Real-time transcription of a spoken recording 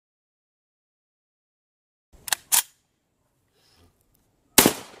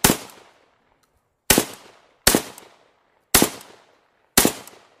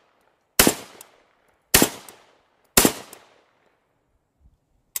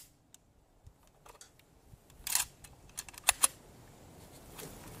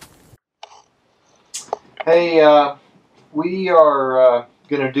Hey, we are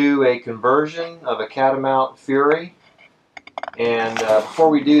going to do a conversion of a Catamount Fury, and before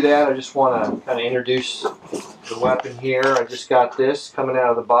we do that, I just want to kind of introduce the weapon here. I just got this coming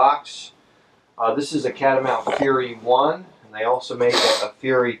out of the box. This is a Catamount Fury 1, and they also make a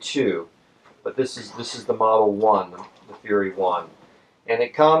Fury 2, but this is the Model 1, the Fury 1. And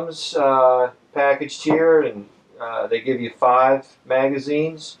it comes packaged here, and they give you 5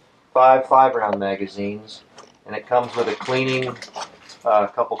 magazines. 5-round magazines, and it comes with a cleaning,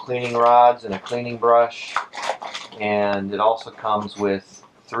 couple cleaning rods and a cleaning brush, and it also comes with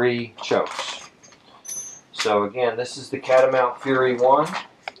 3 chokes. So again, this is the Catamount Fury 1,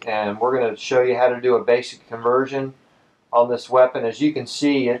 and we're going to show you how to do a basic conversion on this weapon. As you can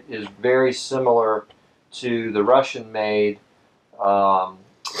see, it is very similar to the Russian-made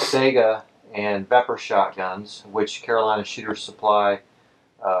Saiga and Vepr shotguns, which Carolina Shooter Supply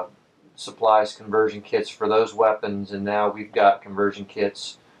supplies conversion kits for those weapons, and now we've got conversion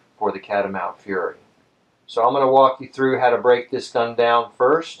kits for the Catamount Fury. So I'm going to walk you through how to break this gun down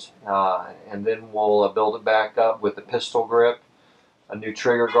first, and then we'll build it back up with a pistol grip, a new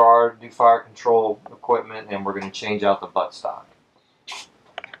trigger guard, new fire control equipment, and we're going to change out the buttstock.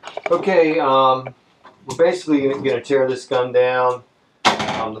 Okay, we're basically going to tear this gun down.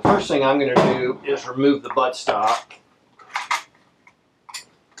 The first thing I'm going to do is remove the buttstock.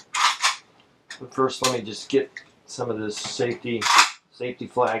 But first, let me just get some of this safety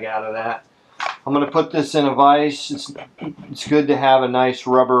flag out of that. I'm going to put this in a vise. It's good to have a nice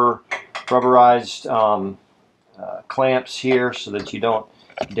rubberized clamps here so that you don't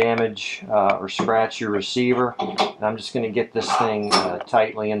damage or scratch your receiver. And I'm just going to get this thing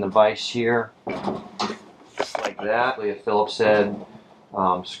tightly in the vise here, just like that. A Phillips head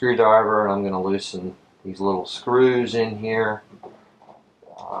screwdriver, and I'm going to loosen these little screws in here.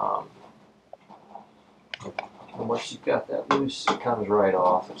 And once you've got that loose, it comes right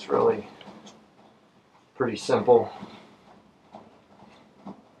off. It's really pretty simple.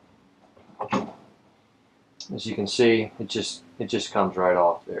 As you can see, it just comes right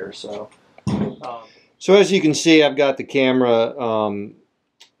off there. So as you can see, I've got the camera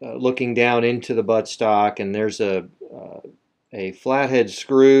looking down into the buttstock, and there's a flathead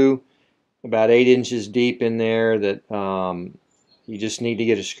screw about 8 inches deep in there that you just need to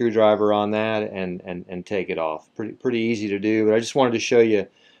get a screwdriver on that and take it off. Pretty easy to do, but I just wanted to show you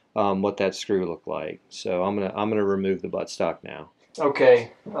what that screw looked like. So I'm gonna remove the buttstock now.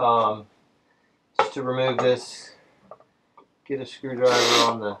 Okay, just to remove this, get a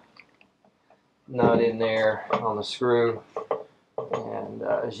screwdriver on the nut in there on the screw, and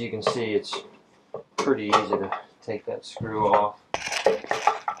as you can see, it's pretty easy to take that screw off.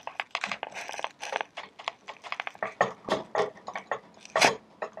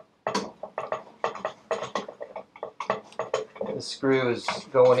 The screw is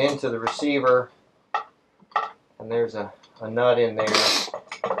going into the receiver, and there's a nut in there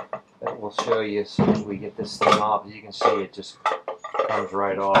that will show you as soon as we get this thing off. As you can see, it just comes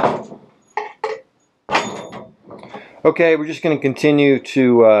right off. Okay, we're just going to continue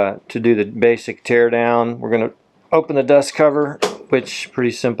to do the basic tear down. We're going to open the dust cover, which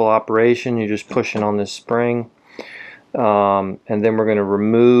pretty simple operation. You're just pushing on this spring, and then we're going to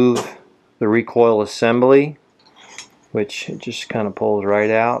remove the recoil assembly, which it just kind of pulls right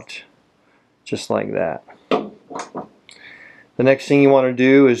out, just like that. The next thing you want to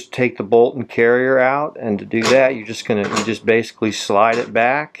do is take the bolt and carrier out, and to do that, you just basically slide it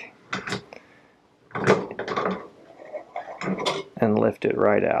back and lift it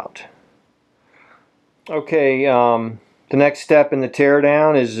right out. Okay, the next step in the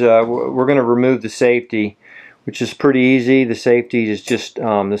teardown is we're going to remove the safety, which is pretty easy. The safety is just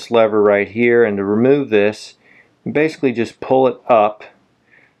this lever right here, and to remove this, you basically just pull it up.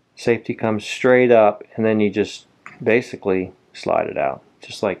 Safety comes straight up, and then you just basically slide it out,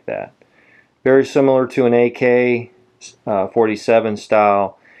 just like that. Very similar to an AK-47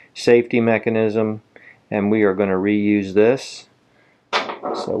 style safety mechanism, and we are going to reuse this.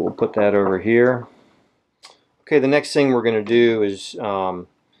 So we'll put that over here. Okay, the next thing we're going to do is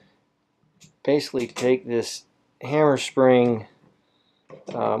basically take this hammer spring,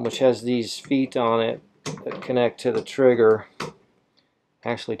 which has these feet on it that connect to the trigger,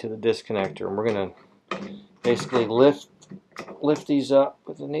 actually to the disconnector, and we're going to basically lift these up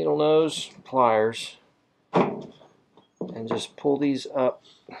with the needle nose pliers and just pull these up.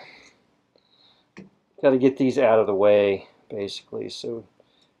 Got to get these out of the way, basically. So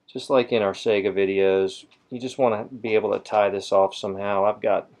just like in our Saiga videos, you just want to be able to tie this off somehow. I've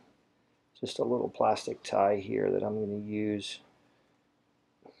got just a little plastic tie here that I'm going to use.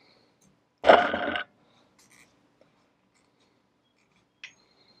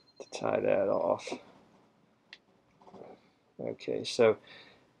 tie that off. Okay, so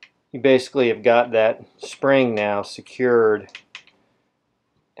you basically have got that spring now secured,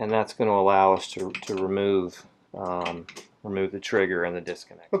 and that's going to allow us to remove remove the trigger and the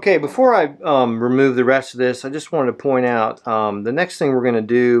disconnect. Okay, before I remove the rest of this, I just wanted to point out the next thing we're going to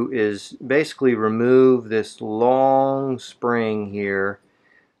do is basically remove this long spring here.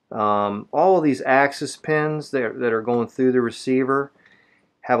 All of these axis pins that are going through the receiver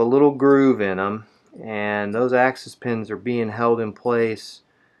have a little groove in them, and those axis pins are being held in place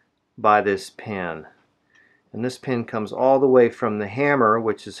by this pin. And this pin comes all the way from the hammer,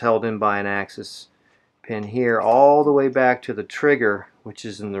 which is held in by an axis pin here, all the way back to the trigger, which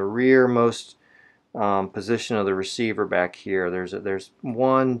is in the rearmost position of the receiver back here. There's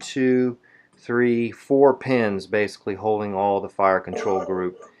 1, 2, 3, 4 pins basically holding all the fire control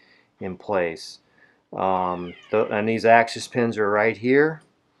group in place. And these axis pins are right here,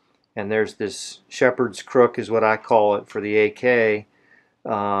 and there's this shepherd's crook is what I call it for the AK.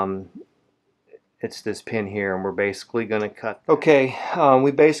 It's this pin here, and we're basically going to cut. Okay, we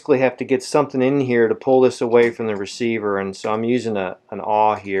basically have to get something in here to pull this away from the receiver, and so I'm using an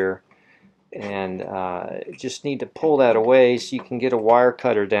awl here, and just need to pull that away so you can get a wire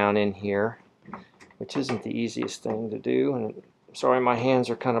cutter down in here, which isn't the easiest thing to do. And sorry, my hands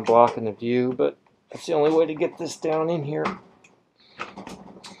are kind of blocking the view, but that's the only way to get this down in here.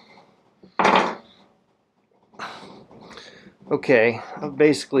 Okay, I've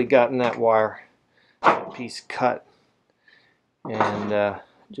basically gotten that wire piece cut, and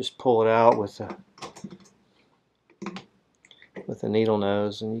just pull it out with a needle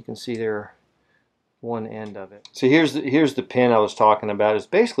nose, and you can see there one end of it. So here's the pin I was talking about. It's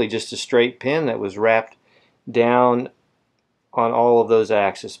basically just a straight pin that was wrapped down on all of those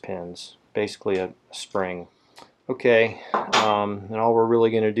axis pins, basically a spring. Okay, and all we're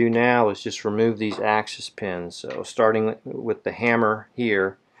really going to do now is just remove these axis pins. So starting with the hammer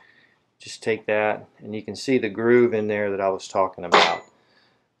here, just take that, and you can see the groove in there that I was talking about.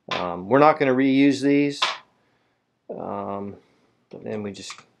 We're not going to reuse these, but then we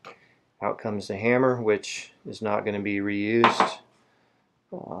just, out comes the hammer, which is not going to be reused.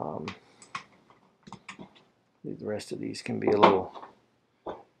 The rest of these can be a little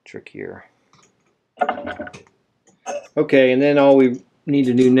trickier. Okay, and then all we need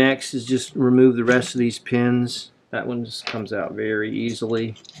to do next is just remove the rest of these pins. That one just comes out very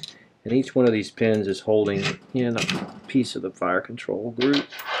easily. And each one of these pins is holding in a piece of the fire control group.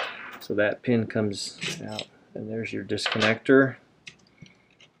 So that pin comes out, and there's your disconnector,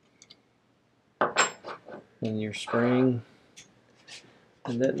 and your spring,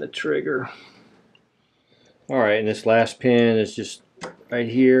 and then the trigger. Alright, and this last pin is just right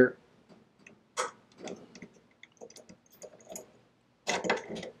here.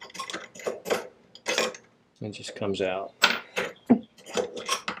 It just comes out.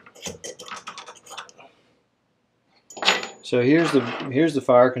 So here's the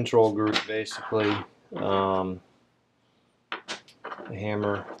fire control group basically. The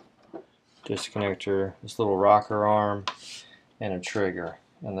hammer, disconnector, this little rocker arm, and a trigger,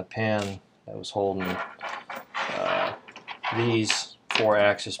 and the pin that was holding these 4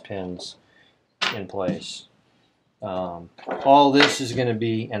 axis pins in place. All this is going to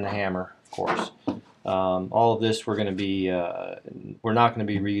be, and the hammer, of course. All of this we're going to be, we're not going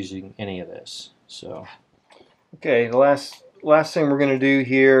to be reusing any of this. So. Okay, the last thing we're going to do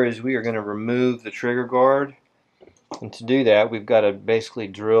here is we are going to remove the trigger guard, and to do that we've got to basically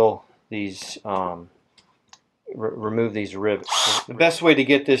drill these, remove these rivets. The best way to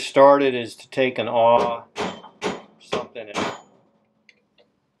get this started is to take an awl or something and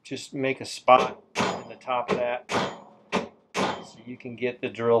just make a spot in the top of that so you can get the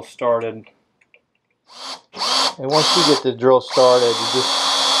drill started. And once you get the drill started, you just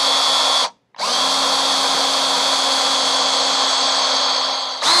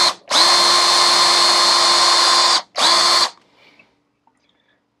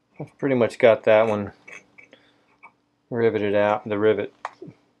I've pretty much got that one riveted out, the rivet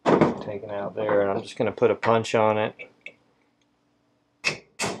taken out there, and I'm just going to put a punch on it.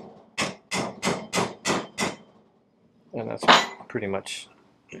 And that's pretty much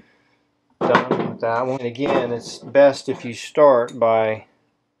done with that one. And again, it's best if you start by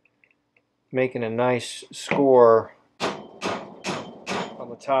making a nice score on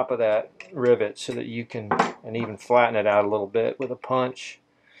the top of that rivet so that you can, and even flatten it out a little bit with a punch.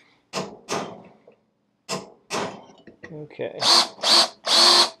 Okay.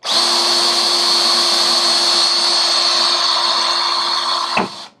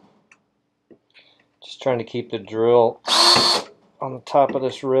 Just trying to keep the drill on the top of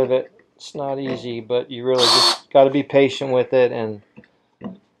this rivet. It's not easy, but you really just got to be patient with it and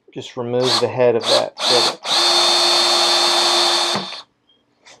just remove the head of that rivet.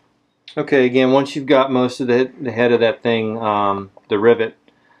 Okay, again, once you've got most of the head of that thing, the rivet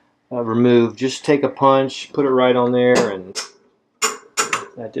removed, just take a punch, put it right on there, and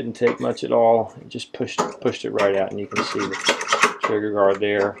that didn't take much at all. It just pushed it right out, and you can see the trigger guard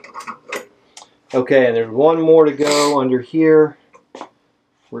there. Okay, and there's one more to go under here.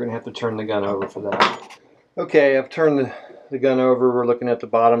 We're going to have to turn the gun over for that. Okay, I've turned the gun over. We're looking at the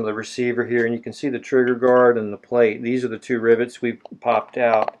bottom of the receiver here, and you can see the trigger guard and the plate. These are the two rivets we've popped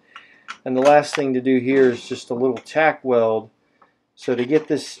out. And the last thing to do here is just a little tack weld. So to get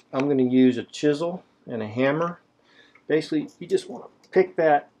this, I'm going to use a chisel and a hammer. Basically, you just want to pick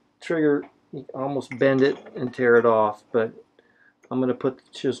that trigger, you can almost bend it and tear it off, but I'm going to put the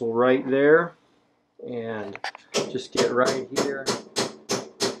chisel right there and just get right here.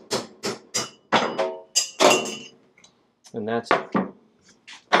 And that's it.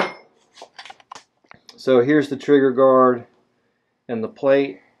 So here's the trigger guard and the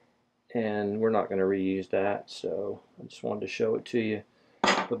plate, and we're not going to reuse that, so I just wanted to show it to you.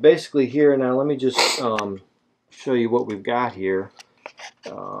 But basically here, now let me just show you what we've got here.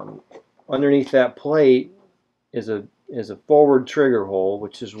 Underneath that plate is a forward trigger hole,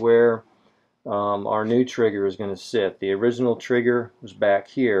 which is where our new trigger is going to sit. The original trigger was back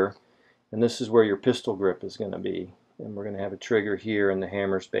here, and this is where your pistol grip is going to be. And we're going to have a trigger here, and the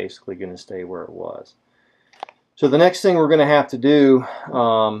hammer's basically going to stay where it was. So the next thing we're going to have to do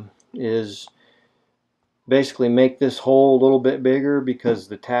is basically make this hole a little bit bigger, because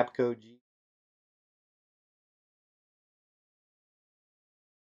the Tapco